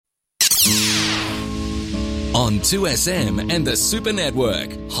On 2SM and the Super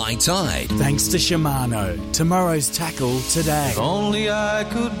Network, High Tide. Thanks to Shimano. Tomorrow's tackle today. If only I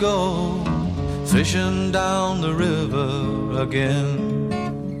could go fishing down the river again.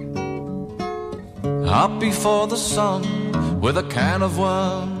 Up before the sun with a can of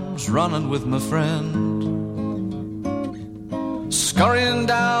worms, running with my friend. Scurrying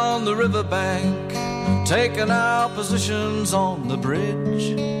down the riverbank, taking our positions on the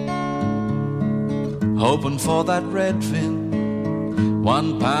bridge. Hoping for that redfin,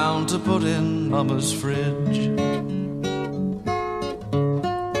 1 pound to put in Mama's fridge.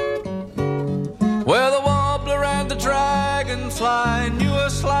 Where the warbler and the dragonfly knew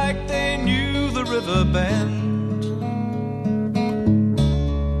us like they knew the river bend.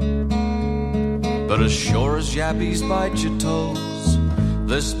 But as sure as yappies bite your toes,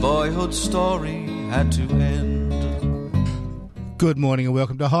 this boyhood story had to end. Good morning and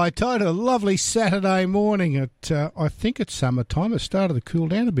welcome to High Tide. A lovely Saturday morning. I think it's summertime. It started to cool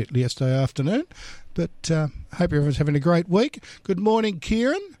down a bit yesterday afternoon, but hope everyone's having a great week. Good morning,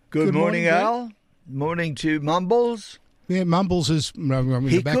 Kieran. Good morning, Al. Morning to Mumbles. Yeah, Mumbles is...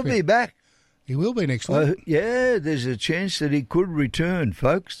 He could be back. He will be next week. Yeah, there's a chance that he could return,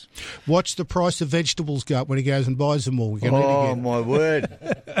 folks. Watch the price of vegetables go up when he goes and buys them all. Oh, my word.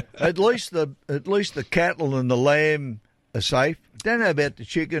 At least the cattle and the lamb are safe. Don't know about the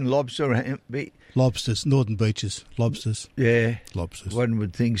chicken, lobster. Lobsters, Northern Beaches, lobsters. Yeah. Lobsters. One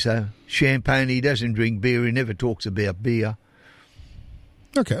would think so. Champagne, he doesn't drink beer. He never talks about beer.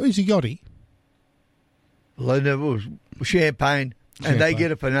 Okay, he's a yachty. Champagne, and they get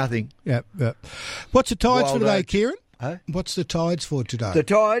it for nothing. Yeah. What's the tides for today, Kieran? Huh? What's the tides for today? The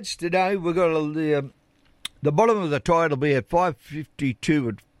tides today, we've got the bottom of the tide will be at 5:52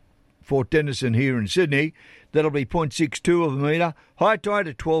 at Fort Denison here in Sydney. That'll be 0.62 of a metre. High tide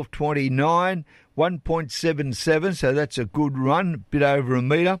at 12:29, 1.77, so that's a good run, a bit over a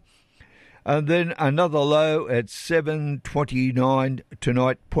metre. And then another low at 7:29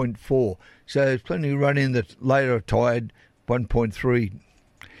 tonight, 0.4. So there's plenty of run in the later tide, 1.3.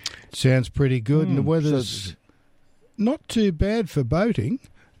 Sounds pretty good. And the weather's not too bad for boating,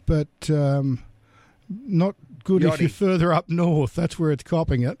 but not good if you're further up north. That's where it's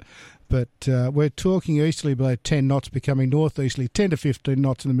copping it. But we're talking easterly below 10 knots, becoming northeasterly 10 to 15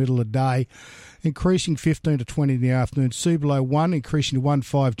 knots in the middle of the day, increasing 15 to 20 in the afternoon. Sea below 1, increasing to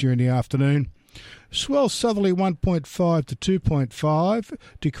 1.5 during the afternoon. Swell southerly 1.5 to 2.5,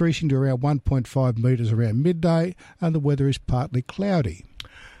 decreasing to around 1.5 metres around midday, and the weather is partly cloudy.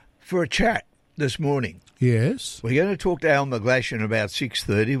 For a chat this morning. Yes. We're going to talk to Al McGlashan about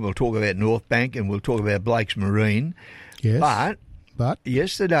 6:30. We'll talk about North Bank and we'll talk about Blake's Marine. Yes. But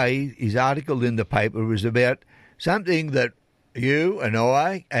yesterday, his article in the paper was about something that you and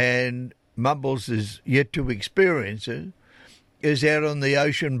I and Mumbles is yet to experience, is out on the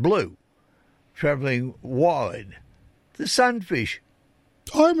ocean blue, travelling wide. The sunfish.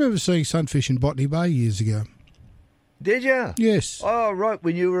 I remember seeing sunfish in Botany Bay years ago. Did you? Yes. Oh, right,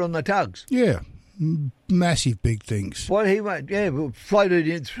 when you were on the tugs. Yeah. Massive big things. Well, he went, floated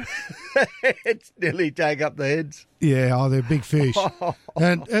in through the heads, nearly take up the heads. Yeah, they're big fish.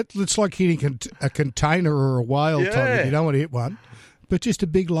 And it's like hitting a container or a whale, Tom, if you don't want to hit one. But just a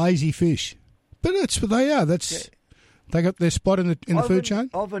big lazy fish. But that's what they are. They got their spot in the food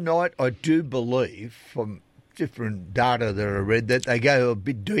chain. Overnight, I do believe, from different data that I read, that they go a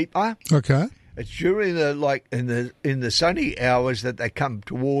bit deeper. Okay. It's during in the sunny hours that they come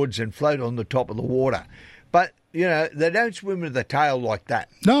towards and float on the top of the water. But, they don't swim with the tail like that.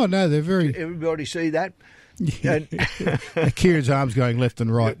 No, they're very... Everybody see that? Yeah. Kieran's arms going left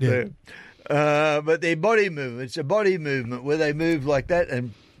and right, yeah. But their body movement, it's a body movement where they move like that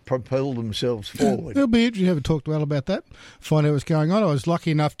and propel themselves forward. It'll be interesting to have a talk to Al about that, find out what's going on. I was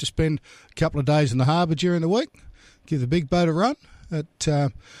lucky enough to spend a couple of days in the harbour during the week, give the big boat a run.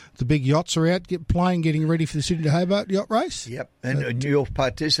 The big yachts are out getting ready for the Sydney to Hobart yacht race. Yep, and you've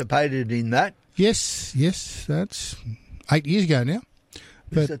participated in that? Yes, that's 8 years ago now.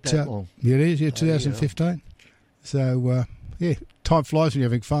 Is it that long? Yeah, it is, 2015. So, time flies when you're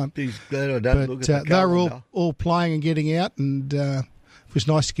having fun. He's glad I don't look at the they were all playing and getting out, and it was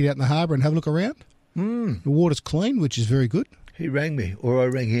nice to get out in the harbour and have a look around. The water's clean, which is very good. He rang me, or I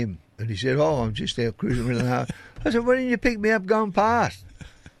rang him, and he said, I'm just out cruising around the harbour. I said, why didn't you pick me up going past?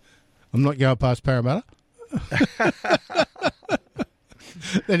 I'm not going past Parramatta.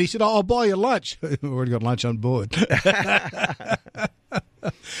 Then he said, I'll buy you lunch. We've already got lunch on board.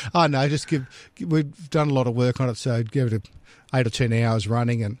 Oh, no, we've done a lot of work on it, so give it 8 or 10 hours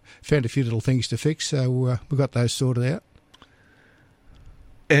running and found a few little things to fix, so we got those sorted out.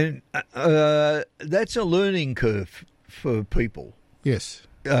 And that's a learning curve for people. Yes.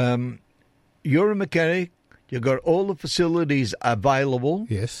 You're a mechanic. You've got all the facilities available.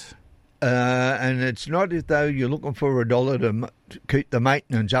 Yes. And it's not as though you're looking for $1 to keep the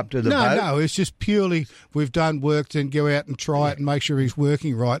maintenance up to the boat. No, it's just purely we've done work, then go out and try it and make sure he's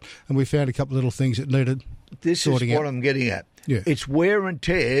working right, and we found a couple of little things that needed sorting out. This is what I'm getting at. Yeah. It's wear and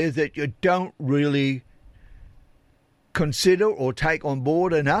tear that you don't really consider or take on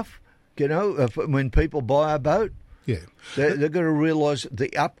board enough, when people buy a boat. Yeah. They're going to realise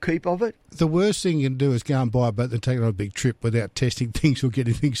the upkeep of it. The worst thing you can do is go and buy a boat and take it on a big trip without testing things or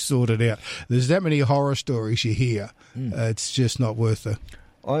getting things sorted out. There's that many horror stories you hear. It's just not worth it.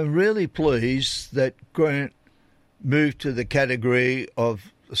 I'm really pleased that Grant moved to the category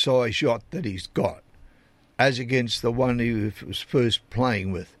of the size yacht that he's got, as against the one he was first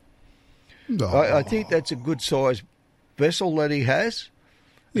playing with. I think that's a good size vessel that he has.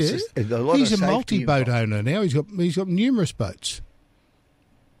 Yeah. He's a multi-boat owner now. He's got numerous boats.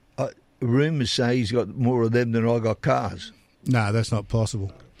 Rumours say he's got more of them than I got cars. No, that's not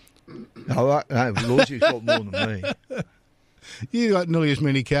possible. No, Lawsy's got more than me. You got nearly as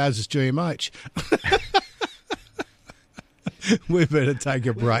many cars as GMH. We better take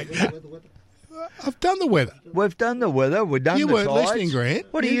a break. I've done the weather. We've done the weather. We've done the tides. You weren't listening, Grant.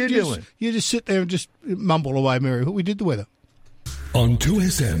 What are you doing? You just sit there and just mumble away, Mary. We did the weather. On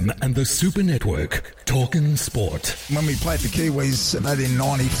 2SM and the Super Network, talking sport. When we played the Kiwis in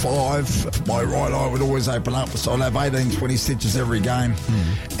 95, my right eye would always open up, so I'd have 18, 20 stitches every game.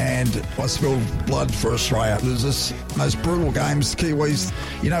 And I spilled blood for Australia. It was just those brutal games. Kiwis,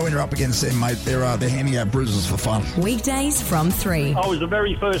 when you're up against them, mate, they're handing out bruises for fun. Weekdays from 3. I was the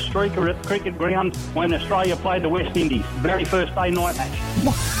very first streaker at the cricket ground when Australia played the West Indies. Very first day-night match.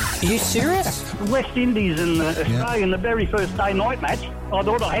 Are you serious? West Indies and Australia in the very first day-night match. I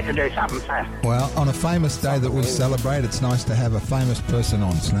thought I had to do something, so. Well, on a famous day that we celebrate, it's nice to have a famous person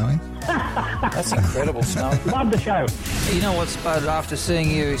on, Snowy. That's incredible, Snowy. Love the show. You know what, Spud? After seeing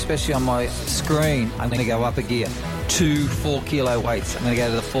you, especially on my screen, I'm going to go up a gear. 2 4-kilo weights. I'm going to go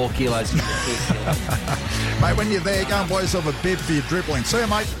to the 4 kilos. Mate, when you're there, go and buy yourself a bib for your dribbling. See you,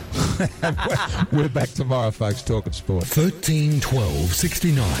 mate. We're back tomorrow, folks, talking sport. 13 12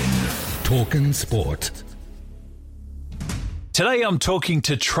 69. Talking sport. Today I'm talking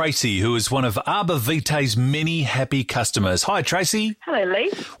to Tracy, who is one of Arbor Vitae's many happy customers. Hi, Tracy. Hello,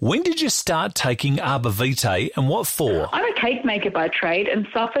 Lee. When did you start taking Arbor Vitae and what for? I'm a cake maker by trade and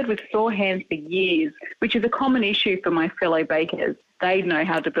suffered with sore hands for years, which is a common issue for my fellow bakers. They know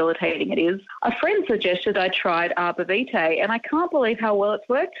how debilitating it is. A friend suggested I tried Arbor Vitae, and I can't believe how well it's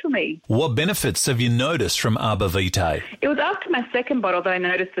worked for me. What benefits have you noticed from Arbor Vitae? It was after my second bottle that I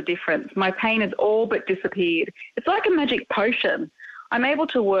noticed the difference. My pain has all but disappeared. It's like a magic potion. I'm able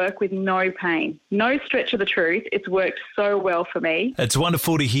to work with no pain. No stretch of the truth. It's worked so well for me. It's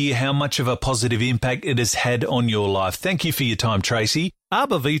wonderful to hear how much of a positive impact it has had on your life. Thank you for your time, Tracy.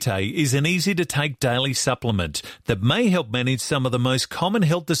 Arbor Vitae is an easy-to-take daily supplement that may help manage some of the most common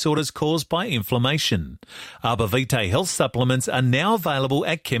health disorders caused by inflammation. Arbor Vitae health supplements are now available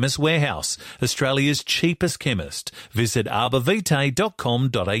at Chemist Warehouse, Australia's cheapest chemist. Visit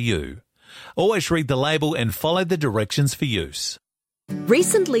arborvitae.com.au. Always read the label and follow the directions for use.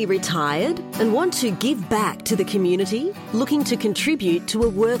 Recently retired and want to give back to the community? Looking to contribute to a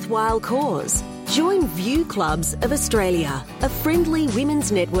worthwhile cause? Join View Clubs of Australia, a friendly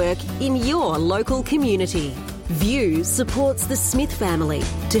women's network in your local community. View supports the Smith family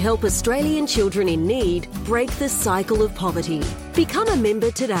to help Australian children in need break the cycle of poverty. Become a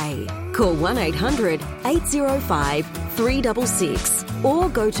member today. Call 1800 805 366 or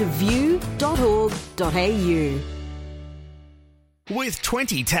go to view.org.au. With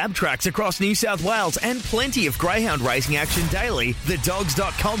 20 tab tracks across New South Wales and plenty of greyhound racing action daily,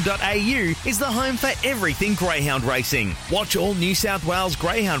 thedogs.com.au is the home for everything greyhound racing. Watch all New South Wales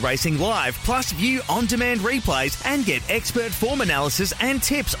greyhound racing live, plus view on-demand replays and get expert form analysis and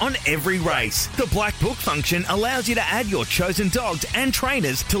tips on every race. The Black Book function allows you to add your chosen dogs and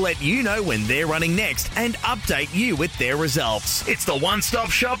trainers to let you know when they're running next and update you with their results. It's the one-stop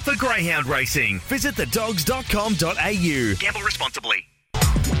shop for greyhound racing. Visit thedogs.com.au. Gamble responsibly.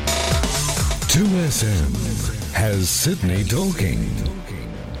 2SM has Sydney talking.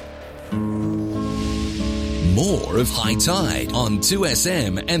 More of High Tide on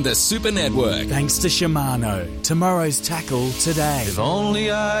 2SM and the Super Network. Thanks to Shimano. Tomorrow's tackle today. If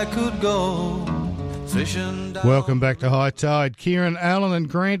only I could go fishing down. Welcome back to High Tide. Kieran, Alan and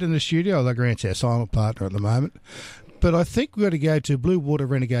Grant in the studio, although Grant's our silent partner at the moment. But I think we've got to go to Blue Water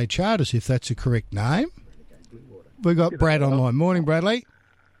Renegade Charters, if that's the correct name. We've got Brad online. Morning, Bradley.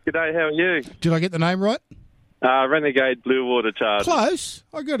 G'day, how are you? Did I get the name right? Renegade Blue Water Charge. Close.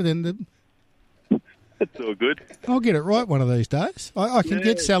 I got it in the... It's all good. I'll get it right one of these days. I can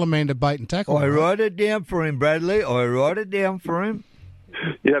get salamander bait and tackle. I write it down for him, Bradley. I write it down for him.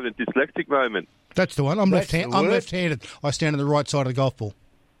 You have a dyslexic moment. That's the one. I'm left-handed. I stand on the right side of the golf ball.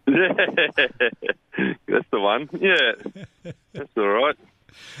 That's the one. Yeah, that's all right.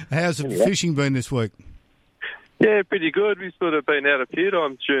 How's the fishing been this week? Yeah, pretty good. We've sort of been out a few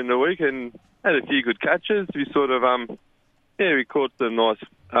times during the week and had a few good catches. We sort of, we caught some nice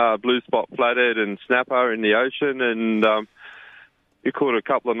blue spot flathead and snapper in the ocean, and we caught a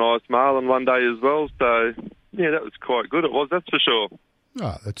couple of nice marlin one day as well. So, yeah, that was quite good. It was, that's for sure.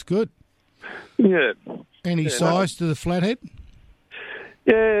 Oh, that's good. Yeah. Any size to the flathead?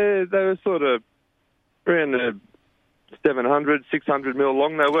 Yeah, they were sort of around the 700, 600 mil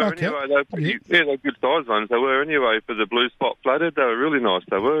long. They were anyway. They were pretty, they were good size ones. They were anyway for the blue spot flathead. They were really nice.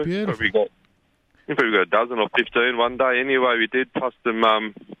 They were. Probably got a dozen or 15 one day. Anyway, we did toss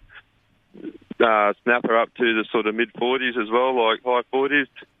them snapper up to the sort of mid-40s as well, like high 40s.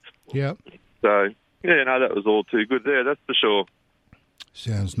 Yeah. So, yeah, no, that was all too good there, that's for sure.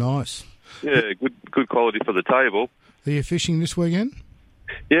 Sounds nice. Yeah, good quality for the table. Are you fishing this weekend?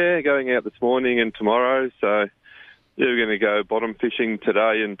 Yeah, going out this morning and tomorrow. So, yeah, we're going to go bottom fishing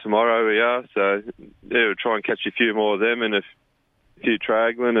today and tomorrow we are. So, yeah, we'll try and catch a few more of them and a few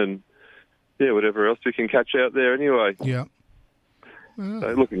tragline and, yeah, whatever else we can catch out there anyway. Yeah.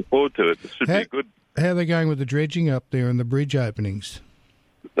 So looking forward to it. It should be good. How are they going with the dredging up there and the bridge openings?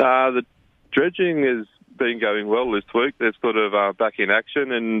 The dredging has been going well this week. They're sort of back in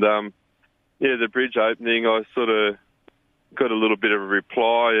action and, the bridge opening, I sort of got a little bit of a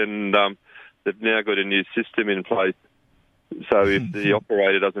reply and they've now got a new system in place. So if the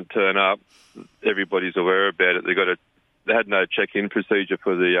operator doesn't turn up, everybody's aware about it. They had no check-in procedure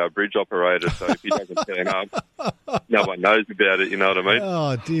for the bridge operator, so if he doesn't turn up, no one knows about it, you know what I mean?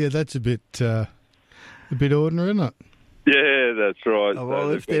 Oh, dear, that's a bit ordinary, isn't it? Yeah, that's right. Oh,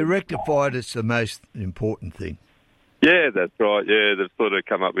 well, if they're rectified, it's the most important thing. Yeah, that's right. Yeah, they've sort of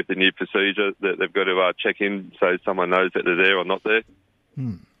come up with a new procedure that they've got to check in so someone knows that they're there or not there.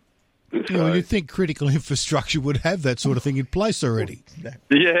 Well, you'd think critical infrastructure would have that sort of thing in place already.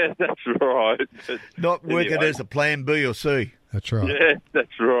 Yeah, that's right. Not working as a plan B or C. That's right. Yeah,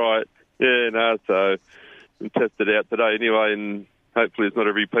 that's right. Yeah, no, so we tested out today anyway, and hopefully it's not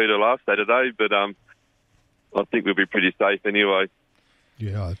a repeat of last Saturday, but I think we'll be pretty safe anyway.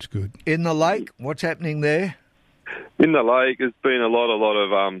 Yeah, that's good. In the lake, what's happening there? In the lake, there's been a lot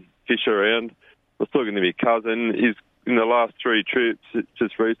of fish around. I was talking to my cousin. In the last 3 trips,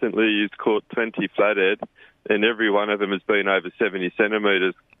 just recently, he's caught 20 flathead, and every one of them has been over 70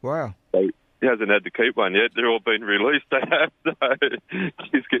 centimetres. Wow. So he hasn't had to keep one yet. They're all been released. They have, so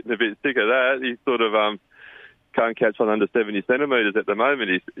he's getting a bit sick of that. He sort of can't catch one under 70 centimetres at the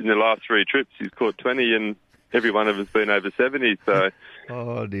moment. In the last 3 trips, he's caught 20, and every one of them's been over 70. So,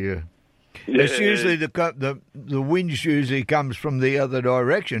 oh dear. Yeah. It's usually the wind usually comes from the other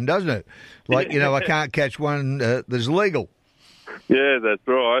direction, doesn't it? Like, I can't catch one that's legal. Yeah, that's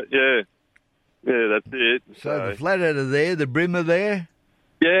right. Yeah, that's it. So the flathead are there, the brim are there?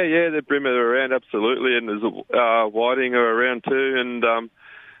 Yeah, the brim are around, absolutely, and there's whiting are around too, and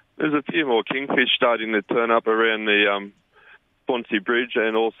there's a few more kingfish starting to turn up around the Swansea Bridge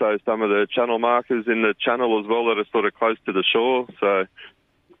and also some of the channel markers in the channel as well that are sort of close to the shore, so...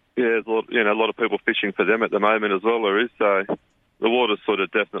 Yeah, there's a lot of people fishing for them at the moment as well. There is, so the water's sort of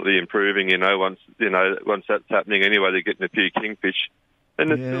definitely improving. Once that's happening, anyway, they're getting a few kingfish, and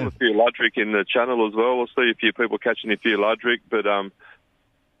there's still a few ludrick in the channel as well. We'll see a few people catching a few ludrick, but I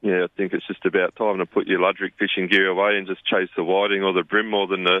think it's just about time to put your ludrick fishing gear away and just chase the whiting or the brim more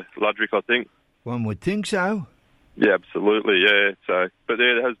than the ludrick. I think one would think so. Yeah, absolutely. Yeah. So, but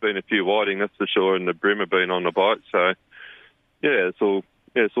there has been a few whiting, that's for sure, and the brim have been on the bite. So, yeah,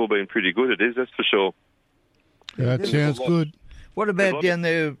 it's all been pretty good, it is, that's for sure. That sounds good. What about down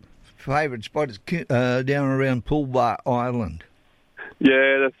there, favourite spot is down around Pulbar Island?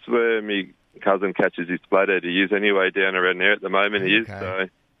 Yeah, that's where my cousin catches his flathead. He is anyway down around there at the moment, he is. So,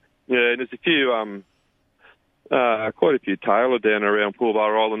 yeah, and there's a few, quite a few tailor down around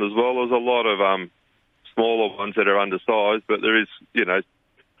Pulbar Island as well. There's a lot of smaller ones that are undersized, but there is,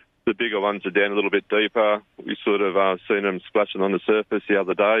 the bigger ones are down a little bit deeper. We sort of seen them splashing on the surface the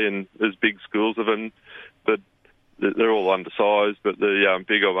other day, and there's big schools of them, but they're all undersized. But the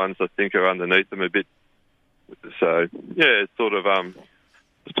bigger ones, I think, are underneath them a bit. So yeah, it's sort of there's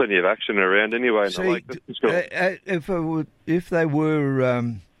plenty of action around anyway in the lake. If they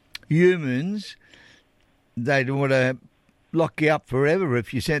were humans, they'd want to lock you up forever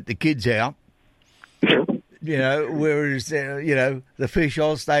if you sent the kids out. Whereas the fish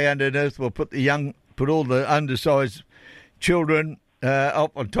all stay underneath. We'll put all the undersized children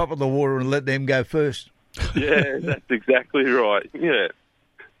up on top of the water and let them go first. Yeah, that's exactly right. Yeah,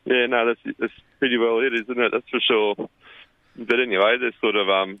 no, that's pretty well it, isn't it? That's for sure. But anyway, they're sort of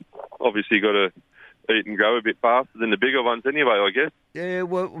obviously got to eat and grow a bit faster than the bigger ones anyway, I guess. Yeah,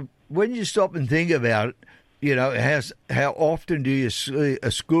 well, when you stop and think about it, how often do you see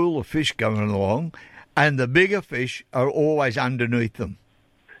a school of fish going along, and the bigger fish are always underneath them?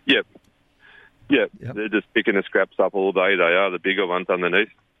 Yep. They're just picking the scraps up all day. They are the bigger ones underneath.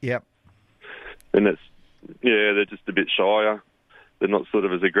 Yep. And they're just a bit shyer. They're not sort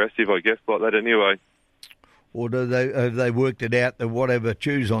of as aggressive, I guess, like that anyway. Or have they worked it out that whatever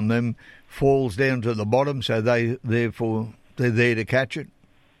chews on them falls down to the bottom, so they're there to catch it?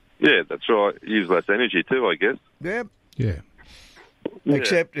 Yeah, that's right. Use less energy too, I guess. Yep. Yeah.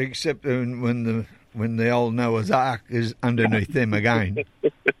 Except when the old Noah's Ark is underneath them again.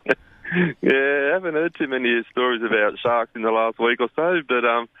 Yeah, I haven't heard too many stories about sharks in the last week or so, but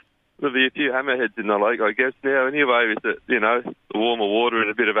there'll be a few hammerheads in the lake, I guess, now anyway, with the warmer water and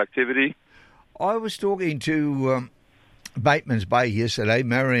a bit of activity. I was talking to Bateman's Bay yesterday,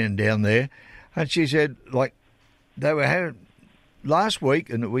 Marion down there, and she said, they were having last week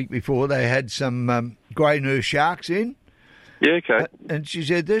and the week before, they had some grey nurse sharks in. Yeah, okay. And she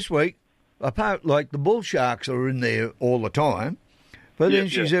said this week, apart the bull sharks are in there all the time, but then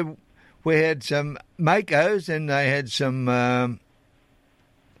she said we had some makos and they had some.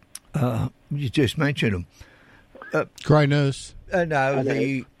 You just mentioned them. Grey nurse. No,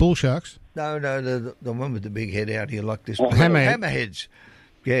 the bull sharks. No, the one with the big head out here like this. Hammerheads.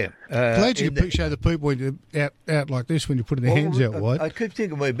 Yeah. Glad you could show the people when you're out like this when you're putting their hands out wide. I keep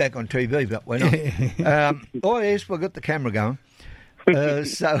thinking we're back on TV, but we're not. Yes, we've got the camera going.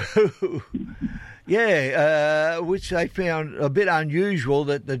 Which they found a bit unusual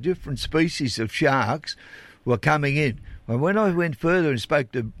that the different species of sharks were coming in. And when I went further and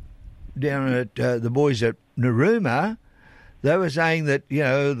spoke to down at the boys at Narooma, they were saying that,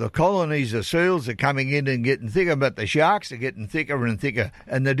 the colonies of seals are coming in and getting thicker, but the sharks are getting thicker and thicker,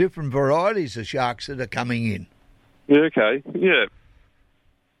 and the different varieties of sharks that are coming in. Yeah, okay. Yeah.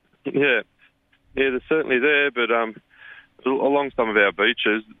 Yeah. Yeah, they're certainly there, but along some of our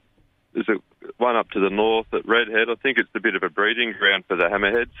beaches, there's one up to the north at Redhead. I think it's a bit of a breeding ground for the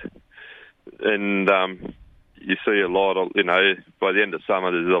hammerheads. And you see a lot of, by the end of summer,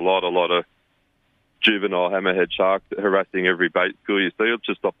 there's a lot of juvenile hammerhead sharks harassing every bait school you see. It's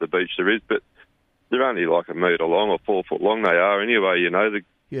just off the beach there is, but they're only like a metre long or 4 foot long they are anyway,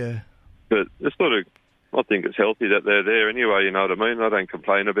 Yeah. But it's I think it's healthy that they're there anyway, you know what I mean? I don't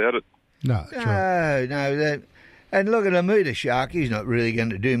complain about it. No, no. And look at a metre shark, he's not really going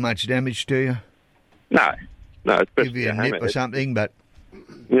to do much damage to you. No, especially give you a nip or something, but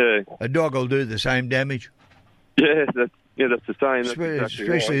a dog will do the same damage. Yeah, that's the same. That's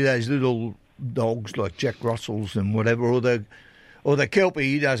especially those little dogs like Jack Russells and whatever, or the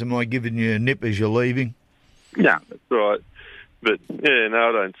Kelpie, he doesn't mind giving you a nip as you're leaving. Yeah, that's right. But, I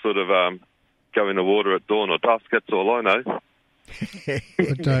don't sort of go in the water at dawn or dusk, that's all I know.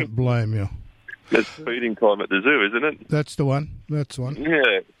 I don't blame you. It's feeding time at the zoo, isn't it? That's the one.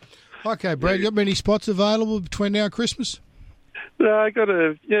 Yeah. Okay, Brad, you got many spots available between now and Christmas? No, I got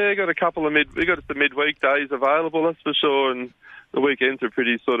a couple of the midweek days available, that's for sure, and the weekends are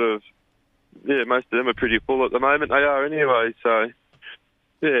pretty sort of, most of them are pretty full at the moment. They are anyway, so,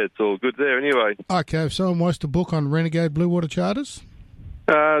 it's all good there anyway. Okay, if someone wants to book on Renegade Blue Water Charters?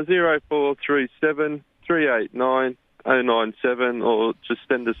 0437 389 097, or just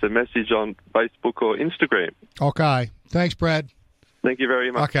send us a message on Facebook or Instagram. Okay. Thanks, Brad. Thank you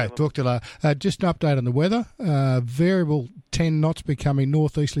very much. Okay, talk to you later. Just an update on the weather. Variable 10 knots becoming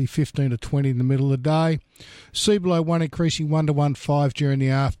northeasterly 15 to 20 in the middle of the day. Sea below 1 increasing 1 to 1.5 during the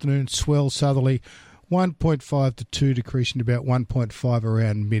afternoon. Swell southerly 1.5 to 2 decreasing to about 1.5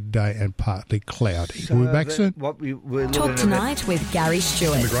 around midday and partly cloudy. So we'll be back soon. Talk tonight with Gary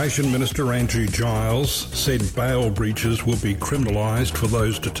Stewart. Immigration Minister Andrew Giles said bail breaches will be criminalised for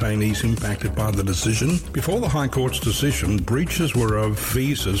those detainees impacted by the decision. Before the High Court's decision, breaches of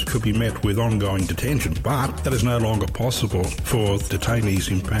visas could be met with ongoing detention, but that is no longer possible for detainees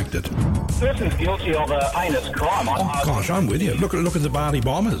impacted. Person's guilty of a heinous crime. Gosh, I'm with you. Look at the Bali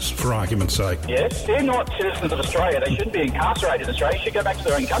bombers, for argument's sake. Yes. they're not citizens of Australia. They shouldn't be incarcerated in Australia. They should go back to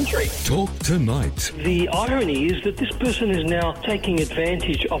their own country. Talk tonight. The irony is that this person is now taking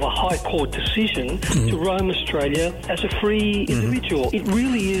advantage of a High Court decision to roam Australia as a free individual. It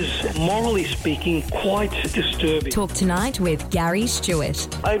really is, morally speaking, quite disturbing. Talk tonight with Gary Stewart.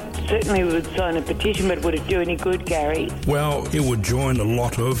 I certainly would sign a petition, but would it do any good, Gary? Well, it would join a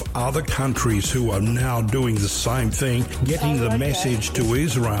lot of other countries who are now doing the same thing, getting the message to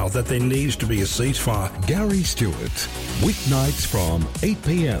Israel that there needs to be a ceasefire. Gary Stewart, weeknights from 8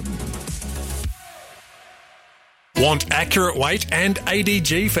 p.m. Want accurate weight and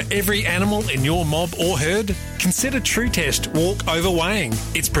ADG for every animal in your mob or herd? Consider TrueTest Walk Over Weighing.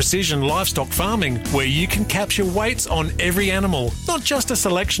 It's precision livestock farming where you can capture weights on every animal, not just a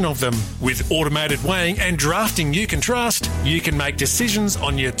selection of them. With automated weighing and drafting you can trust, you can make decisions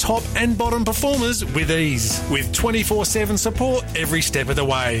on your top and bottom performers with ease. With 24/7 support every step of the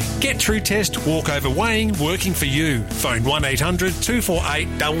way. Get TrueTest Walk Over Weighing working for you. Phone 1800 248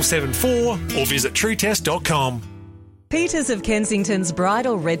 774 or visit truetest.com. Peters of Kensington's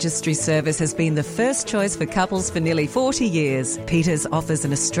bridal registry service has been the first choice for couples for nearly 40 years. Peters offers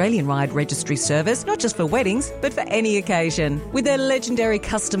an Australian-wide registry service, not just for weddings, but for any occasion. With their legendary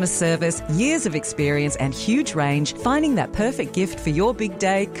customer service, years of experience and huge range, finding that perfect gift for your big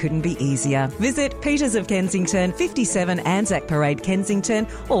day couldn't be easier. Visit Peters of Kensington, 57 Anzac Parade, Kensington,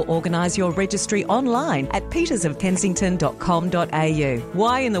 or organise your registry online at petersofkensington.com.au.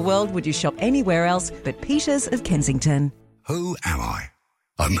 Why in the world would you shop anywhere else but Peters of Kensington? Who am I?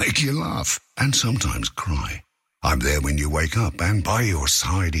 I make you laugh and sometimes cry. I'm there when you wake up and by your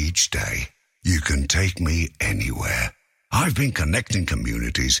side each day. You can take me anywhere. I've been connecting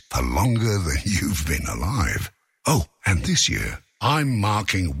communities for longer than you've been alive. Oh, and this year, I'm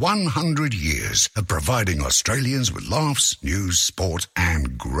marking 100 years of providing Australians with laughs, news, sport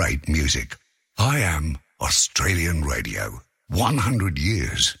and great music. I am Australian Radio. 100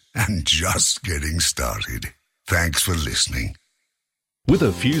 years and just getting started. Thanks for listening. With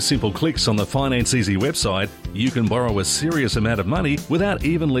a few simple clicks on the Finance Easy website, you can borrow a serious amount of money without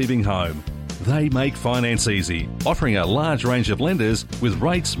even leaving home. They make finance easy, offering a large range of lenders with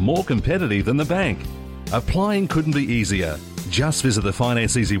rates more competitive than the bank. Applying couldn't be easier. Just visit the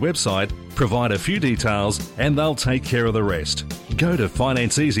Finance Easy website, provide a few details, and they'll take care of the rest. Go to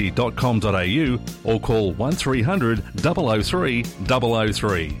financeeasy.com.au or call 1300 003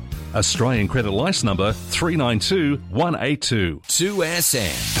 003. Australian credit licence number 392182.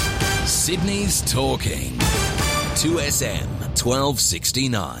 2SM. Sydney's talking. 2SM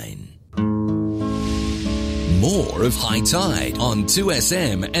 1269. More of High Tide on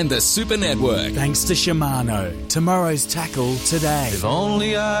 2SM and the Super Network. Thanks to Shimano. Tomorrow's tackle today. If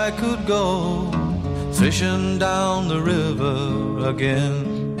only I could go fishing down the river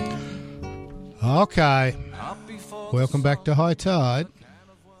again. Okay. Welcome back to High Tide.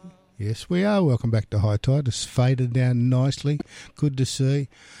 Yes, we are. Welcome back to High Tide. It's faded down nicely. Good to see.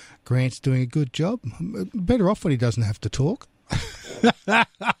 Grant's doing a good job. Better off when he doesn't have to talk.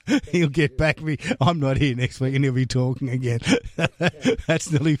 He'll get back to me. I'm not here next week and he'll be talking again.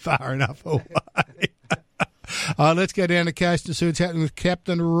 That's nearly far enough away. Let's go down the coast and see what's happening with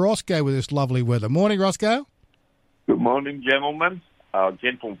Captain Roscoe with this lovely weather. Morning, Roscoe. Good morning, gentlemen.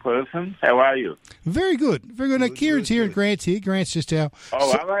 Gentle person. How are you? Very good. Very good. Now, Kieran's here and Grant's here. Grant's just our...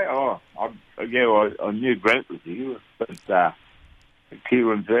 Oh, are they? Oh, I knew Grant was here, but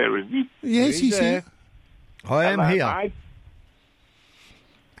Kieran's there, isn't he? Yes, he's here. I am here. Mate.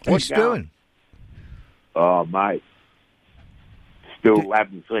 What's doing? Oh, mate. Still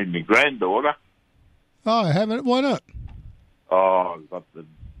haven't seen my granddaughter. Oh, I haven't? Why not? Oh, I've got the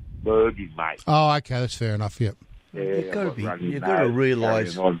burgie, mate. Oh, okay. That's fair enough. Yep. Yeah, you've got to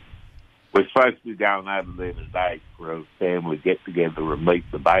realise. We're supposed to be going over there today for a family get-together and meet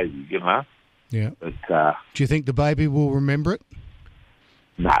the baby, you know? Yeah. But, do you think the baby will remember it?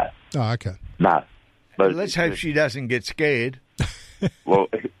 No. Oh, okay. No. But let's hope she doesn't get scared. Well,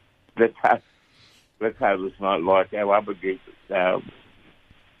 let's hope it's not like our other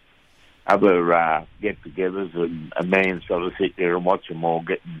get-togethers and a man's got to sit there and watch them all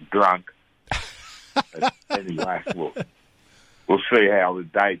getting drunk. But anyway, we'll see how the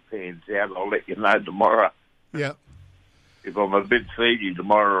day pans out. I'll let you know tomorrow. Yeah. If I'm a bit seedy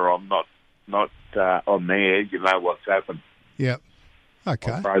tomorrow, I'm not on the air. You know what's happened. Yeah.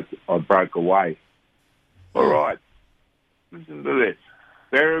 Okay. I broke away. All right. Listen to this.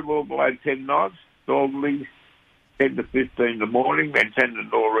 Variable below 10 knots. Northerly 10 to 15 in the morning. Then 10 to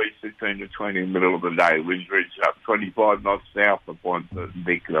northeast 15 to 20 in the middle of the day. Winds reach up 25 knots south of Point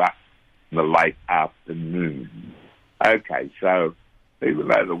Perpendicular in the late afternoon. Okay, so even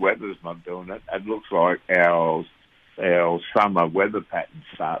though the weather's not doing it, it looks like our summer weather pattern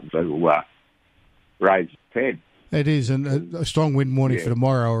starting to raise its head. It is, and a strong wind warning for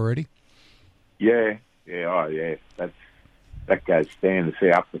tomorrow already. Yeah. That goes down to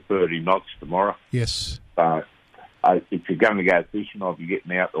see up to 30 knots tomorrow. Yes. So if you're going to go fishing, I'll be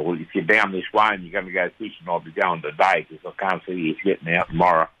getting out, or if you're down this way and you're going to go fishing, I'll be going today because I can't see you getting out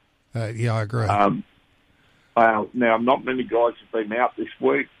tomorrow. Yeah, I agree. Now, not many guys have been out this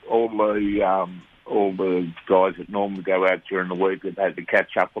week. All the guys that normally go out during the week have had to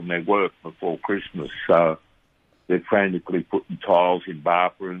catch up on their work before Christmas, so they're frantically putting tiles in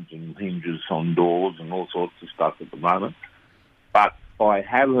bathrooms and hinges on doors and all sorts of stuff at the moment. But I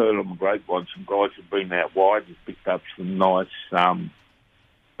have heard on the grapevine some guys have been out wide and picked up some nice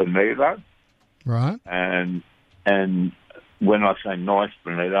bonito. Right. And when I say nice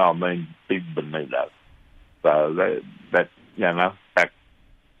bonito, I mean big bonito. So that's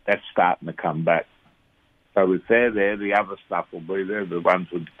starting to come back. So if they're there, the other stuff will be there. The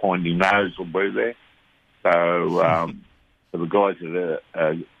ones with the pointy nose will be there. So for the guys that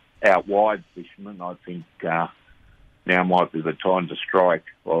are out wide fishermen, I think now might be the time to strike,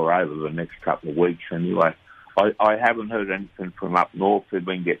 or over the next couple of weeks anyway. I haven't heard anything from up north. They've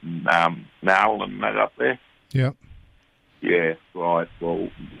been getting nail and that up there. Yep. Yeah, right. Well,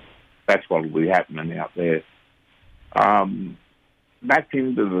 that's what will be happening out there. Back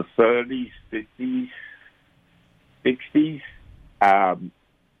into the 30s, 50s, 60s,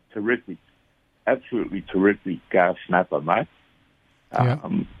 terrific, absolutely terrific snapper, mate.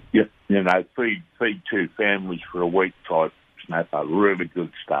 Feed two families for a week type snapper, really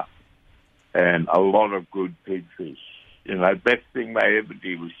good stuff. And a lot of good pigfish. Best thing they ever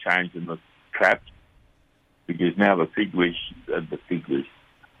did was changing the traps, because now the fish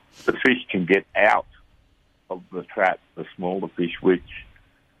can get out of the trap, the smaller fish, which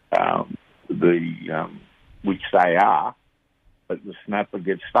they are, but the snapper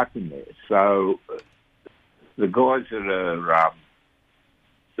gets stuck in there. So the guys that are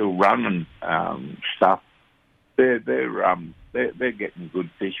still running stuff, they're getting good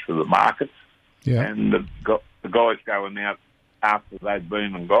fish for the markets. Yeah. And the guys going out after they've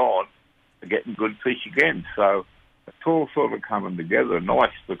been and gone are getting good fish again. So it's all sort of coming together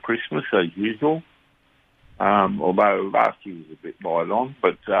nice for Christmas as usual. Although last year was a bit light on,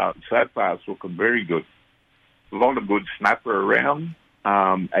 but so far it's looking very good. A lot of good snapper around.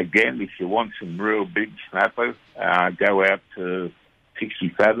 Again, if you want some real big snapper, go out to 60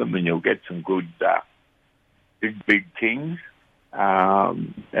 fathom and you'll get some good big kings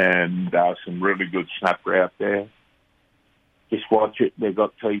and some really good snapper out there. Just watch it. They've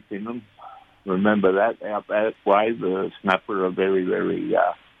got teeth in them. Remember that out that way. The snapper are very, very,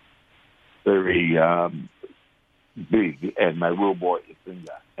 very big, and they will bite your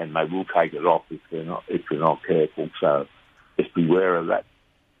finger, and they will take it off if you're not careful. So just beware of that.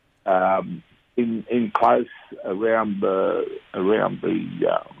 In close around the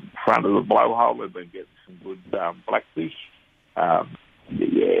front of the blowhole, they've been getting some good blackfish. I'm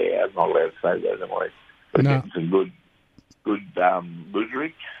not allowed to say that anyway. They're getting some good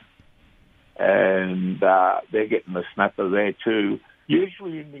luderics, and they're getting the snapper there too.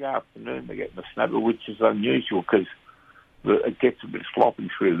 Usually in the afternoon they're getting the snapper, which is unusual because it gets a bit sloppy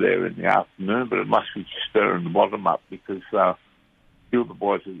through there in the afternoon, but it must be stirring the bottom up because a few of the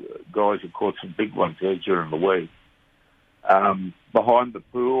guys have caught some big ones there during the week. Behind the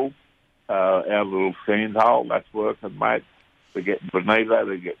pool, our little sand hole, that's working, mate. They're getting bonito,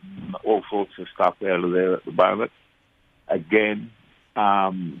 they're getting all sorts of stuff out of there at the moment. Again,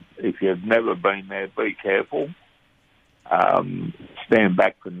 if you've never been there, be careful. Stand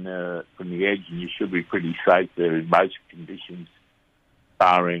back from the edge, and you should be pretty safe there in most conditions,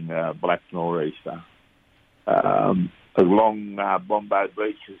 barring black nor'easter. Along Bombay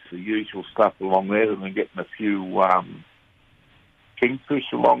Beach is the usual stuff along there. They've been getting a few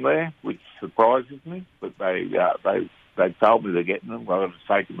kingfish along there, which surprises me. But they told me they're getting them. I've got to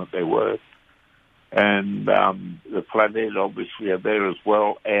take them at their word. And the flathead obviously are there as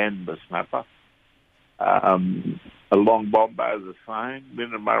well, and the snapper. Along Bombay the same.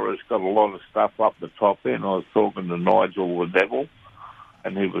 Minnamurra's got a lot of stuff up the top end. I was talking to Nigel the Devil,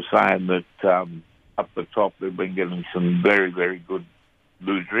 and he was saying that up the top they've been getting some very, very good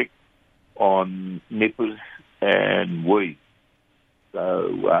luderick on nippers and weed.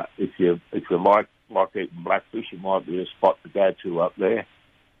 So if you like eating blackfish, it might be a spot to go to up there.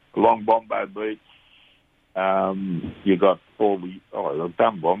 Along Bombay Beach, you got I've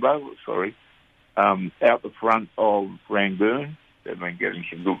done Bombay, sorry. Out the front of Rangoon, they've been getting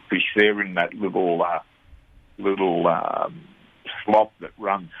some good fish there in that little slop that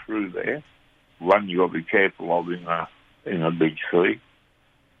runs through there. One you got to be careful of in a big sea.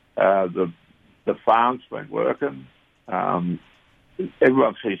 The farm's been working.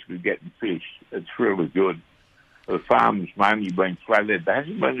 Everyone seems to be getting fish. It's really good. The farm's mainly been flathead. There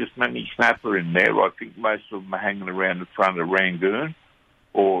hasn't been as many snapper in there. I think most of them are hanging around the front of Rangoon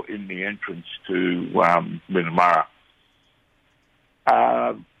or in the entrance to Winnemurra.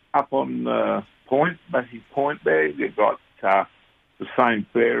 Up on Massey Point there, you've got the same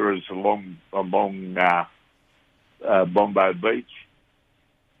fare as along Bombo Beach.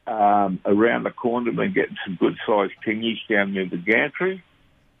 Around the corner, we've been getting some good-sized kingies down near the gantry.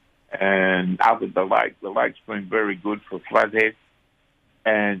 And up at the lake's been very good for flathead.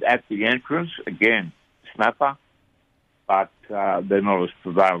 And at the entrance, again, snapper. But they're not as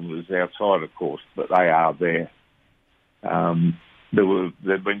prevalent as outside, of course, but they are there.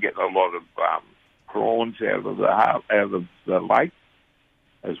 They've been getting a lot of prawns out of the lake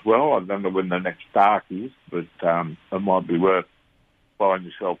as well. I don't know when the next dark is, but it might be worth buying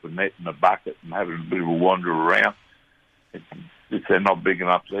yourself a net and a bucket and having a bit of a wander around. If they're not big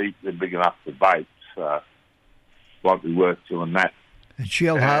enough to eat, they're big enough to bait. So might be worth doing that. And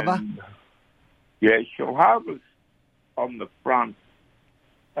Shell Harbour? Yeah, Shell Harbour's on the front,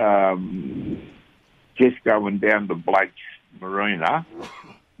 just going down to Blake's Marina,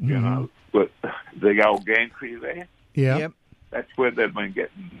 you know, with the old gantry there. Yeah. Yep. That's where they've been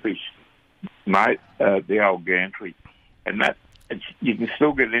getting fish, mate, the old gantry. And you can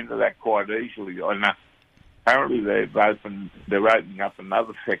still get into that quite easily. And apparently they're opening up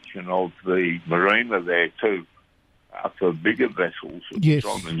another section of the marina there too, for bigger vessels. Yes,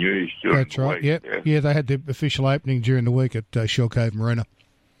 on the news during that's the right. week. Yeah, they had the official opening during the week at Shell Cove Marina.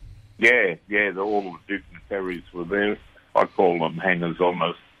 Yeah, all the dignitaries were there. I call them hangers on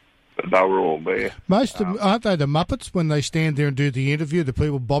us, but they were all there. Most of them, aren't they the Muppets when they stand there and do the interview? The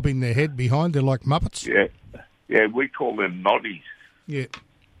people bobbing their head behind, they're like Muppets. Yeah, we call them noddies. Yeah.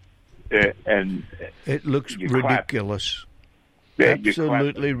 Yeah, and it looks ridiculous. Yeah,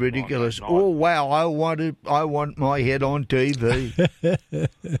 absolutely ridiculous. Oh wow! I want my head on TV.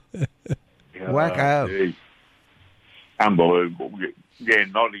 Wacko! Unbelievable. Yeah,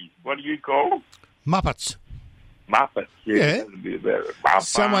 noddies. What do you call them? Muppets. Muppets. Yeah.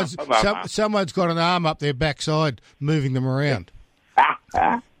 Someone's got an arm up their backside, moving them around.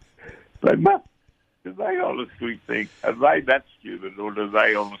 They must. Do they honestly think, are they that stupid, or do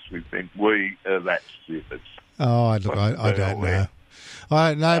they honestly think we are that stupid? Oh, I don't know. I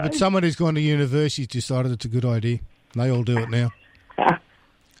don't know, but someone who's gone to university decided it's a good idea. They all do it now.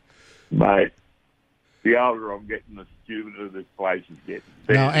 Mate, the older I'm getting, the stupider this place is getting.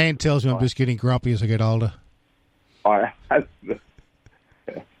 No, Anne tells me I'm just getting grumpy as I get older. I hope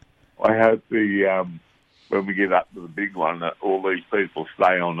when we get up to the big one, that all these people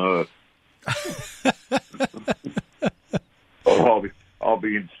stay on Earth. I'll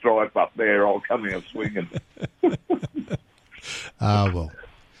be in stripe up there. I'll come out swinging. Well,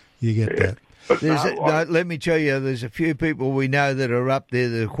 you get that. Let me tell you, there's a few people we know that are up there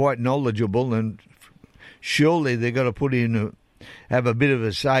that are quite knowledgeable, and surely they've got to have a bit of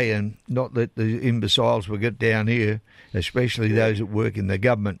a say and not let the imbeciles we get down here, especially those that work in the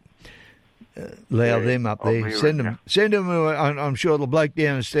government, allow them up there. Send them. I'm sure the bloke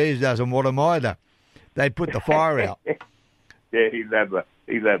downstairs doesn't want them either. They'd put the fire out. Yeah, he'd have a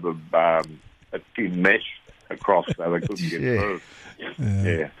thin mesh across so they couldn't get through.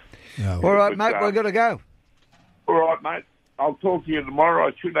 All right, mate, we've got to go. All right, mate. I'll talk to you tomorrow.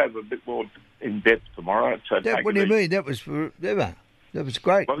 I should have a bit more in depth tomorrow. So what do you mean? That was forever. That was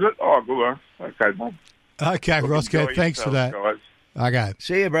great. Was it? Oh, good. Okay, mate. Okay, Roscoe, thanks for that. Guys. Okay.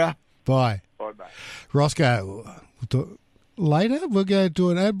 See you, bro. Bye. Bye, mate. Roscoe, later we'll go to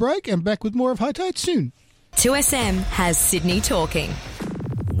an ad break and back with more of High Tide soon. 2SM has Sydney talking.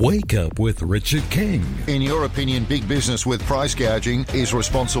 Wake up with Richard King. In your opinion, big business with price gouging is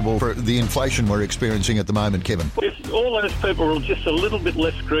responsible for the inflation we're experiencing at the moment, Kevin? If all those people were just a little bit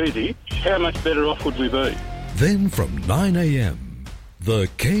less greedy, how much better off would we be? Then from 9 a.m, the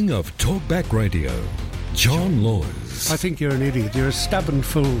king of talkback radio, John Laws. I think you're an idiot. You're a stubborn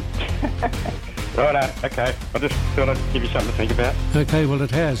fool. Right, okay. I just thought I'd give you something to think about. Okay, well,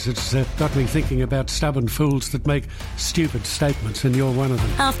 it has. It's got me thinking about stubborn fools that make stupid statements, and you're one of them.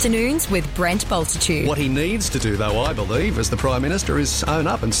 Afternoons with Brent Bultitude. What he needs to do, though, I believe, as the Prime Minister, is own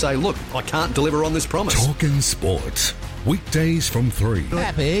up and say, look, I can't deliver on this promise. Talking sports. Weekdays from 3.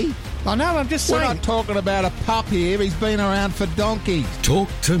 Happy? I know, I'm just saying. We're not talking about a pup here. He's been around for donkeys. Talk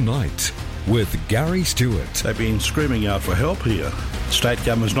Tonight with Gary Stewart. They've been screaming out for help here. State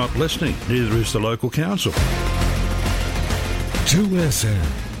government's not listening. Neither is the local council. 2SM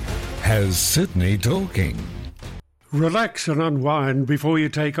has Sydney talking. Relax and unwind before you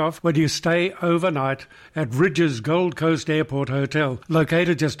take off when you stay overnight at Ridge's Gold Coast Airport Hotel.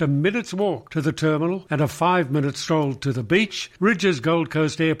 Located just a minute's walk to the terminal and a 5-minute stroll to the beach, Ridge's Gold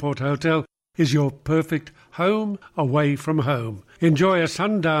Coast Airport Hotel is your perfect home away from home. Enjoy a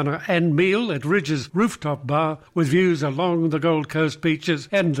sundowner and meal at Ridge's rooftop bar with views along the Gold Coast beaches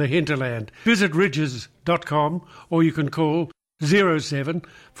and the hinterland. Visit ridges.com or you can call 07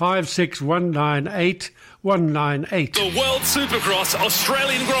 56198 198. The World Supercross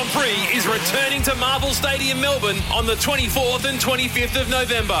Australian Grand Prix is returning to Marvel Stadium, Melbourne on the 24th and 25th of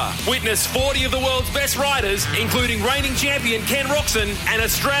November. Witness 40 of the world's best riders, including reigning champion Ken Roxon and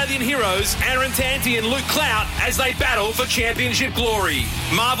Australian heroes Aaron Tanti and Luke Clout as they battle for championship glory.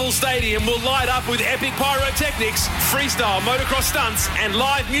 Marvel Stadium will light up with epic pyrotechnics, freestyle motocross stunts and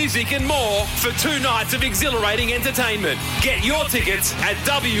live music and more for 2 nights of exhilarating entertainment. Get your tickets at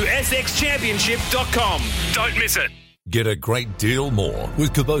WSXChampionship.com. Don't miss it. Get a great deal more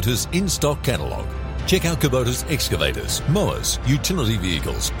with Kubota's in-stock catalogue. Check out Kubota's excavators, mowers, utility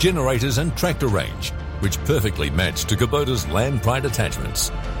vehicles, generators and tractor range, which perfectly match to Kubota's Land Pride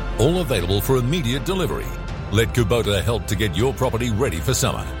attachments. All available for immediate delivery. Let Kubota help to get your property ready for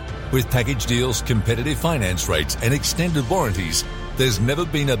summer. With package deals, competitive finance rates and extended warranties, there's never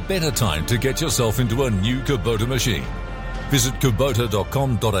been a better time to get yourself into a new Kubota machine. Visit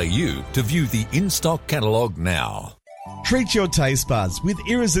kubota.com.au to view the in-stock catalogue now. Treat your taste buds with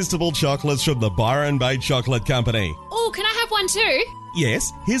irresistible chocolates from the Byron Bay Chocolate Company. Oh, can I have one too?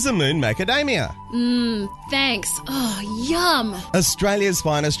 Yes, here's a Moon Macadamia. Thanks. Oh, yum. Australia's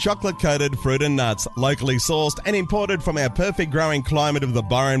finest chocolate-coated fruit and nuts, locally sourced and imported from our perfect growing climate of the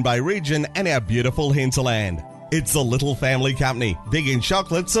Byron Bay region and our beautiful hinterland. It's a little family company, big in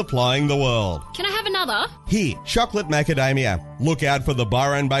chocolate, supplying the world. Can I have another? Here, chocolate macadamia. Look out for the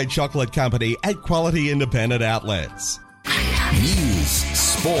Byron Bay Chocolate Company at quality independent outlets. News,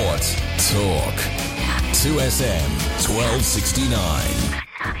 sport, talk. 2SM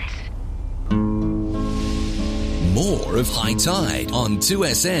 1269. More of High Tide on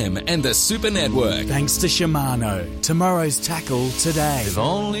 2SM and the Super Network. Thanks to Shimano. Tomorrow's tackle today.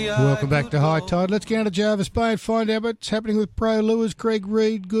 Welcome back to High Tide. Let's get down to Jarvis Bay and find out what's happening with pro lures. Craig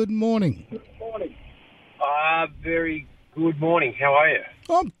Reid, good morning. Good morning. Very good morning. How are you?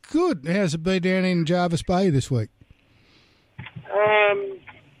 I'm good. How's it been down in Jarvis Bay this week?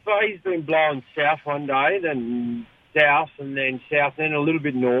 Bay's been blowing south one day, then south, and then south, then a little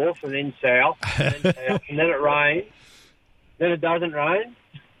bit north, and then south, and then south, and then it rains. Then it doesn't rain.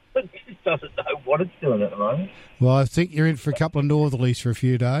 It just doesn't know what it's doing at the moment. Well, I think you're in for a couple of northerlies for a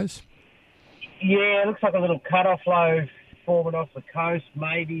few days. Yeah, it looks like a little cut-off low forming off the coast,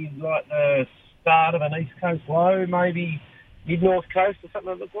 maybe like the start of an east coast low, maybe mid-north coast or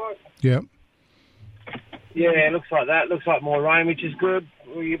something it looks like. Yep. Yeah, it looks like that. It looks like more rain, which is good.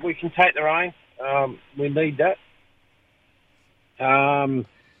 We can take the rain. We need that.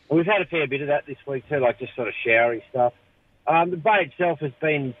 We've had a fair bit of that this week too, like just sort of showery stuff. The bay itself has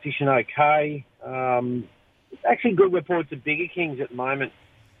been fishing okay. Actually good reports of bigger kings at the moment,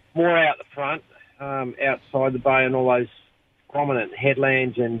 more out the front, outside the bay and all those prominent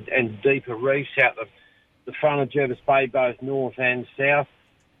headlands and deeper reefs out the front of Jervis Bay, both north and south.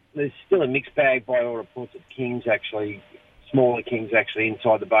 There's still a mixed bag by all reports of kings, actually, smaller kings actually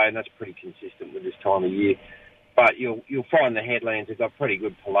inside the bay, and that's pretty consistent with this time of year. But you'll find the headlands have got pretty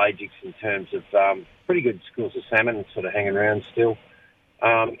good pelagics in terms of pretty good schools of salmon sort of hanging around still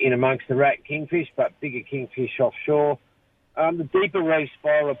in amongst the rat kingfish, but bigger kingfish offshore. The deeper reefs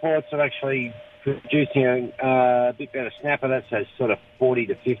by reports are actually producing a bit better snapper. That's those sort of 40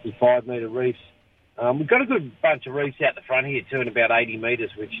 to 55 metre reefs. We've got a good bunch of reefs out the front here too, in about 80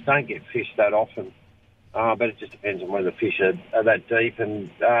 metres, which don't get fished that often. But it just depends on where the fish are that deep. And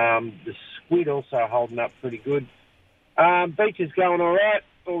the squid also holding up pretty good. Beach is going all right.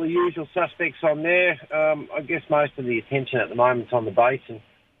 All the usual suspects on there. I guess most of the attention at the moment's on the basin.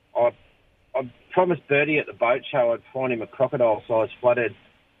 I promised Bertie at the boat show I'd find him a crocodile-sized flathead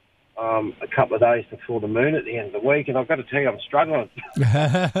a couple of days before the moon at the end of the week, and I've got to tell you, I'm struggling.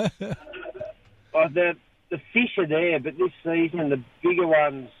 The fish are there, but this season the bigger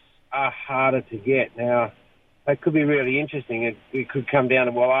ones are harder to get. Now, that could be really interesting. It could come down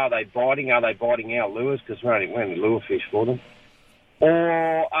to, well, are they biting? Are they biting our lures? Because we're only lure fish for them.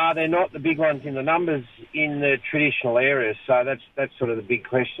 Or are they not the big ones in the numbers in the traditional areas? So that's sort of the big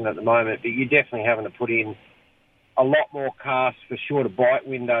question at the moment. But you're definitely having to put in a lot more casts for shorter bite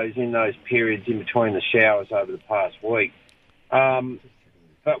windows in those periods in between the showers over the past week.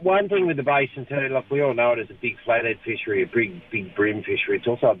 But one thing with the basin too, like we all know it as a big flathead fishery, a big brim fishery. It's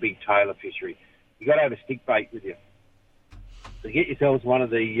also a big tailor fishery. You got to have a stick bait with you. So get yourselves one of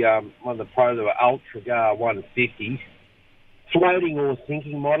the Pro Lure Ultra Gar 150s, floating or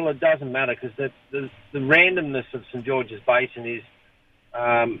sinking model. It doesn't matter because the randomness of St George's Basin is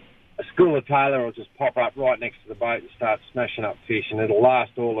a school of tailor will just pop up right next to the boat and start smashing up fish, and it'll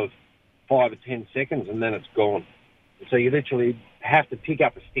last all of 5 or 10 seconds, and then it's gone. So you literally have to pick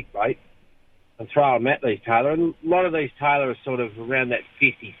up a stick bait and throw them at these tailor. And a lot of these tailor are sort of around that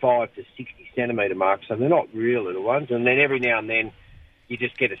 55 to 60 centimetre mark, so they're not real little ones. And then every now and then you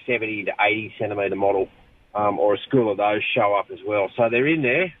just get a 70 to 80 centimetre model or a school of those show up as well. So they're in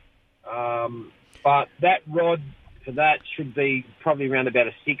there. But that rod for that should be probably around about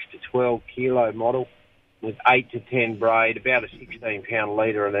a 6 to 12 kilo model with 8 to 10 braid, about a 16-pound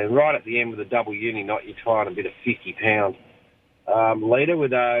leader, and then right at the end with a double uni knot, you're tying a bit of 50-pound leader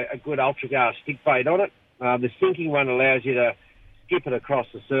with a good Ultra Gar stick bait on it. The sinking one allows you to skip it across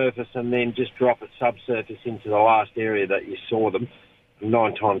the surface and then just drop it subsurface into the last area that you saw them.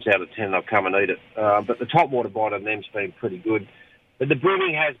 9 times out of 10 they'll come and eat it. But the top water bite on them's been pretty good. But the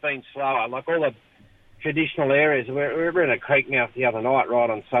brimming has been slower. Like all the traditional areas, we were in a creek mouth the other night right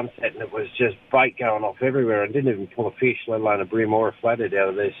on Sunset, and it was just bait going off everywhere and didn't even pull a fish, let alone a brim or a flathead out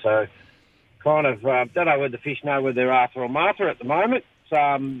of there. So kind of don't know whether the fish know whether they're Arthur or Martha at the moment.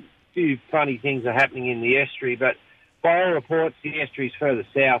 A few funny things are happening in the estuary, but by all reports, the estuary's further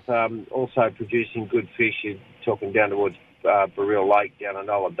south, also producing good fish. You're talking down towards Barrel Lake, down at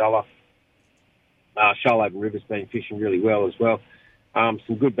Ulladulla. Shoalhaven River's been fishing really well as well.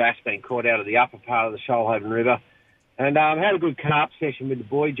 Some good bass being caught out of the upper part of the Shoalhaven River. And had a good carp session with the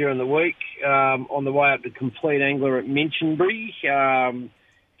boy during the week on the way up to Complete Angler at Minchinbury.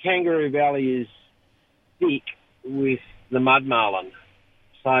 Kangaroo Valley is thick with the mud marlin.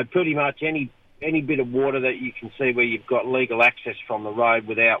 So pretty much any bit of water that you can see where you've got legal access from the road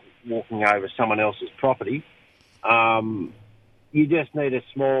without walking over someone else's property, you just need a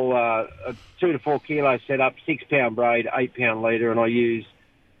small 2 to 4 kilo setup, 6-pound braid, 8-pound leader, and I use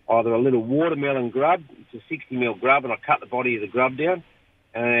either a little watermelon grub, it's a 60 mil grub, and I cut the body of the grub down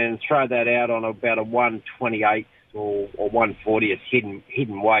and throw that out on about a 1/28 or 1/40th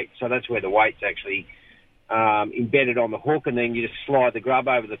hidden weight. So that's where the weight's actually embedded on the hook, and then you just slide the grub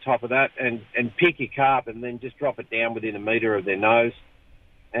over the top of that and pick your carp and then just drop it down within a metre of their nose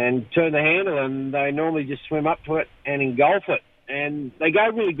and turn the handle, and they normally just swim up to it and engulf it. And they go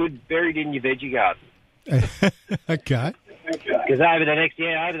really good buried in your veggie garden. Okay. Because over the next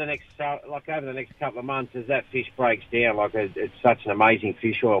couple of months, as that fish breaks down, it's such an amazing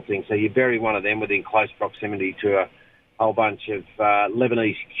fish oil thing. So you bury one of them within close proximity to a whole bunch of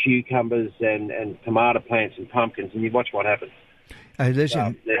Lebanese cucumbers and tomato plants and pumpkins, and you watch what happens. Hey,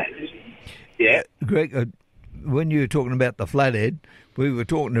 listen. Yeah. Greg, when you were talking about the flathead, we were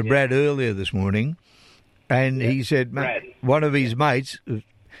talking to Brad earlier this morning, and he said one of his mates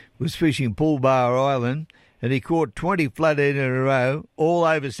was fishing Pool Bar Island, and he caught 20 flathead in a row, all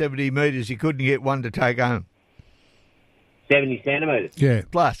over 70 metres. He couldn't get one to take home. 70 centimetres? Yeah.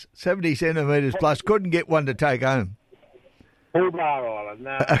 Plus, 70 centimetres plus, couldn't get one to take home. Pool Bar Island.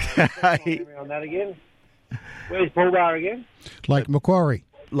 No, okay. On that again. Where's Pool Bar again? Lake Maquarie.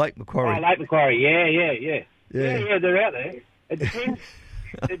 Lake Maquarie. Oh, Lake Maquarie. Yeah, they're out there. It depends.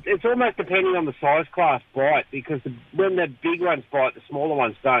 It's almost depending on the size class bite, because when the big ones bite, the smaller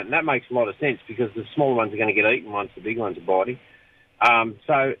ones don't, and that makes a lot of sense because the smaller ones are going to get eaten once the big ones are biting.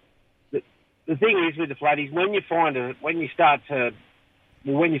 So the thing is with the flatties, when you find a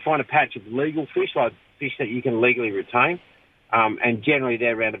patch of legal fish, like fish that you can legally retain, and generally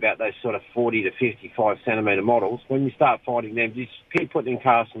they're around about those sort of 40 to 55 centimetre models, when you start finding them, just keep putting in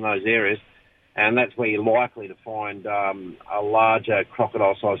casts in those areas, and that's where you're likely to find a larger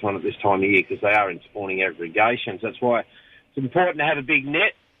crocodile-sized one at this time of year, because they are in spawning aggregations. That's why it's important to have a big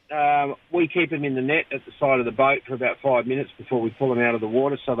net. We keep them in the net at the side of the boat for about 5 minutes before we pull them out of the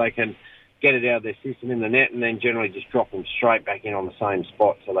water, so they can get it out of their system in the net, and then generally just drop them straight back in on the same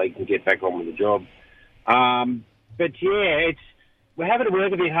spot so they can get back on with the job. But yeah, we're having to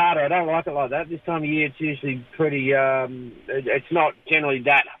work a bit harder. I don't like it like that. This time of year, it's usually pretty. It's not generally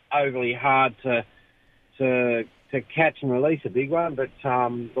that overly hard to catch and release a big one. But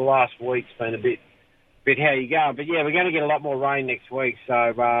the last week's been a bit how you go. But yeah, we're going to get a lot more rain next week,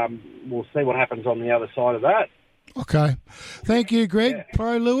 so we'll see what happens on the other side of that. Okay, thank you, Greg. Yeah.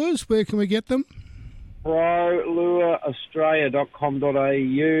 Pro Lures, where can we get them? ProLureAustralia.com.au.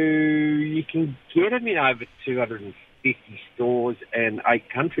 You can get them in over 250 stores and 8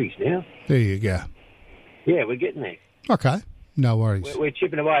 countries now. There you go. Yeah, we're getting there. Okay. No worries. We're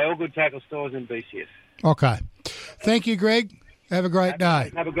chipping away. All good tackle stores in BCF. Okay. Thank you, Greg. Have a great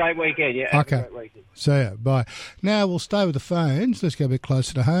day. Have a great weekend. Yeah. Have Okay. a great weekend. See ya. Bye. Now we'll stay with the phones. Let's go a bit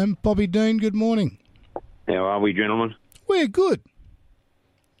closer to home. Bobby Dean, good morning. How are we, gentlemen? We're good.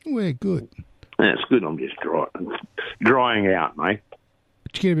 We're good. That's good. I'm just drying out, mate.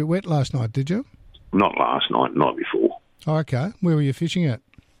 Did you get a bit wet last night, did you? Not last night, night before. Oh, okay. Where were you fishing at?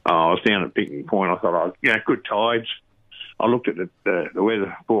 Oh, I was down at Picnic Point. I thought, good tides. I looked at the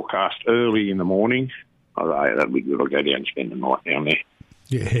weather forecast early in the morning. I thought, hey, that'd be good. I'll go down and spend the night down there.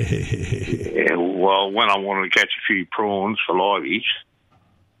 Yeah. Well, when I wanted to catch a few prawns for liveys,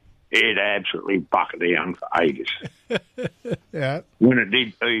 it absolutely bucketed down for ages. Yeah. When it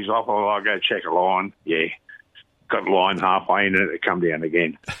did ease off, I'll go check a line. Yeah. Got the line halfway in it come down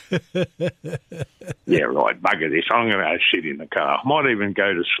again. Yeah, right. Bugger this. I'm going to go sit in the car. Might even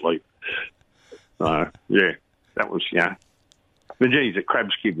go to sleep. So, yeah, that was, But geez, the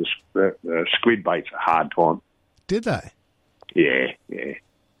crabs give the squid baits a hard time. Did they? Yeah.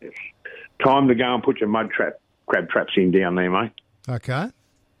 It's time to go and put your crab traps in down there, mate. Okay.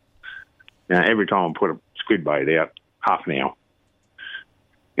 Now, every time I put a squid bait out, half an hour.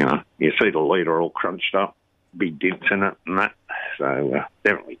 You see the leader all crunched up, big dents in it and that. So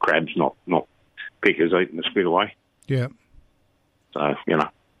definitely crabs, not pickers eating the squid away. Yeah. So,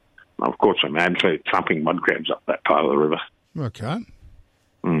 I've caught some absolute thumping mud crabs up that part of the river. Okay.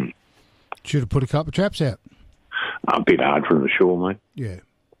 Mm. Should have put a couple of traps out. A bit hard from the shore, mate. Yeah.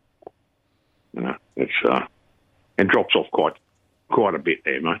 It drops off quite a bit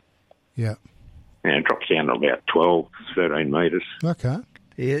there, mate. Yeah. And it drops down to about 12, 13 metres. Okay.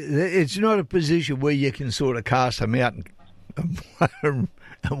 Yeah, it's not a position where you can sort of cast them out and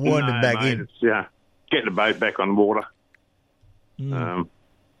wind them back in. It's, get the boat back on the water.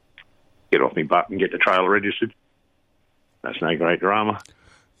 Get off my butt and get the trailer registered. That's no great drama.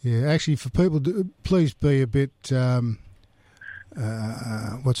 Yeah, actually, for people, please be a bit, what's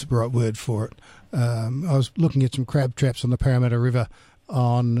the right word for it? I was looking at some crab traps on the Parramatta River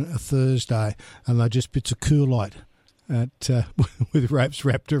on a Thursday, and they're just bits of koolite with ropes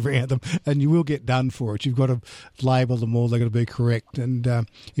wrapped around them, and you will get done for it. You've got to label them all. They've got to be correct, and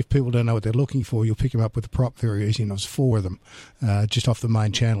if people don't know what they're looking for, you'll pick them up with the prop very easy, and there's 4 of them just off the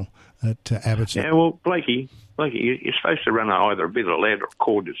main channel at Abbotsford. Yeah, well, Blakey, you're supposed to run either a bit of lead or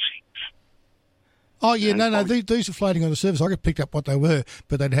corded 6. Oh, yeah, no, these are floating on the surface. I got picked up what they were,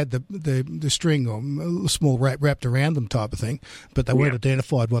 but they'd had the string or a small wrapped around them type of thing, but they weren't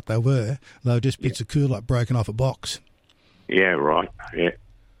identified what they were. They were just bits of koolite broken off a box. Yeah, right, yeah.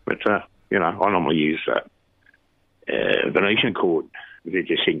 But, I normally use Venetian cord. They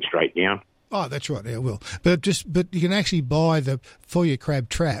just sink straight down. Oh, that's right, yeah, I will. But you can actually buy for your crab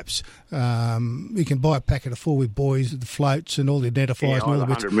traps, you can buy a packet of 4 with buoys, the floats and all the identifiers. Yeah, and all the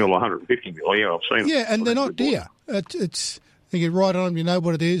 100 mil, 150 mil, yeah, I've seen it. Yeah, and they're not dear. It's you can write on them, you know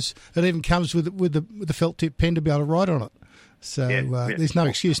what it is. It even comes with the felt tip pen to be able to write on it. So there's no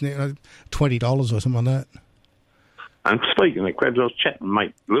excuse now, $20 or something like that. And speaking of crabs, I was chatting to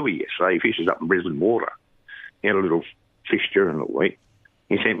mate Louis yesterday. He fishes up in Brisbane water. He had a little fish during the week.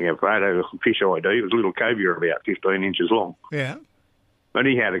 He sent me a photo of a fish ID. It was a little cobia about 15 inches long. Yeah. But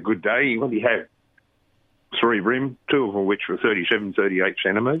he had a good day. He had 3 bream, 2 of them which were 37, 38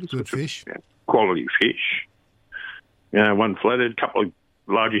 centimetres. Good fish. Quality fish. 1 flathead, a couple of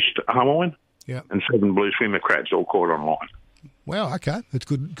largish Hawaiian, and 7 blue swimmer crabs all caught on line. Wow, okay. That's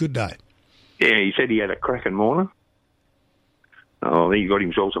good day. Yeah, he said he had a cracking morning. Oh, he got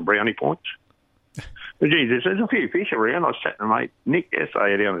himself some brownie points. But geez, there's a few fish around. I was chatting to mate Nick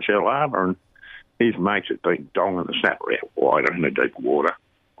yesterday down the Shell Harbour, and his mates had been donging the snapper out wider in the deep water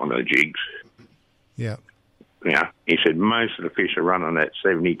on the jigs. Yeah. Yeah, he said most of the fish are running at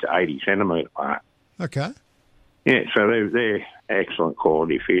 70 to 80 centimetre mark. Okay. Yeah, so they're excellent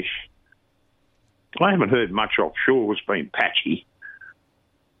quality fish. I haven't heard much offshore. It's been patchy.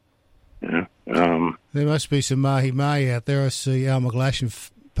 There must be some mahi-mahi out there. I see Al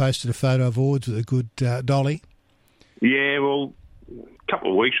McGlashan posted a photo of Ords with a good dolly. Yeah, well, a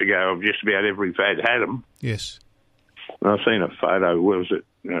couple of weeks ago, just about every fad had them. Yes. I've seen a photo, where was it,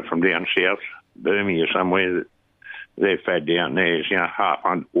 from down south, Birmingham or somewhere, that their fad down there is, half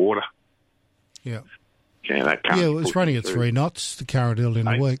underwater. Yeah. Yeah, it was running at 3 knots, the current earlier in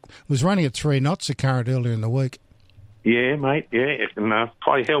the week. It was running at 3 knots, the current earlier in the week. Yeah, mate, yeah. It can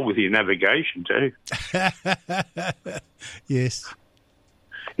play hell with your navigation too. Yes.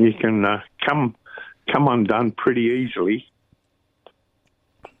 You can come undone pretty easily.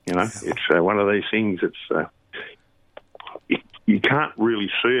 It's one of these things that's... you can't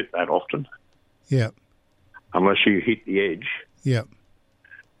really see it that often. Yeah. unless you hit the edge. Yep.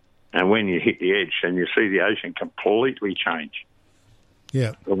 And when you hit the edge, then you see the ocean completely change.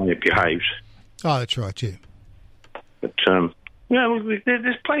 Yeah. The way it behaves. Oh, that's right, yeah. But,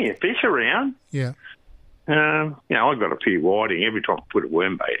 there's plenty of fish around. Yeah. I got a few whiting. Every time I put a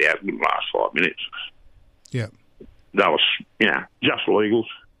worm bait out, it wouldn't last 5 minutes. Yeah. That was, just legals.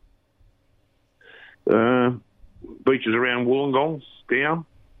 Beaches around Wollongong down.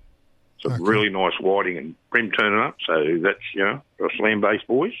 Some really nice whiting and brim turning up. So that's, us land-based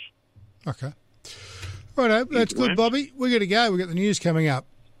boys. Okay. Righto, that's good, Bobby. We're going to go. We've got the news coming up.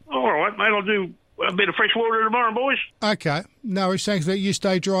 All right, mate. I'll do a bit of fresh water tomorrow, boys. Okay. No worries. Thanks for that. You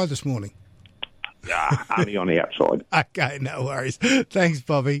stay dry this morning. Only on the outside. Okay, no worries. Thanks,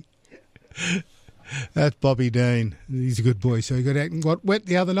 Bobby. That's Bobby Dean. He's a good boy. So he got out and got wet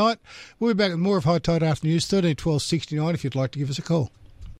the other night. We'll be back with more of High Tide After News, 13 12 69, if you'd like to give us a call.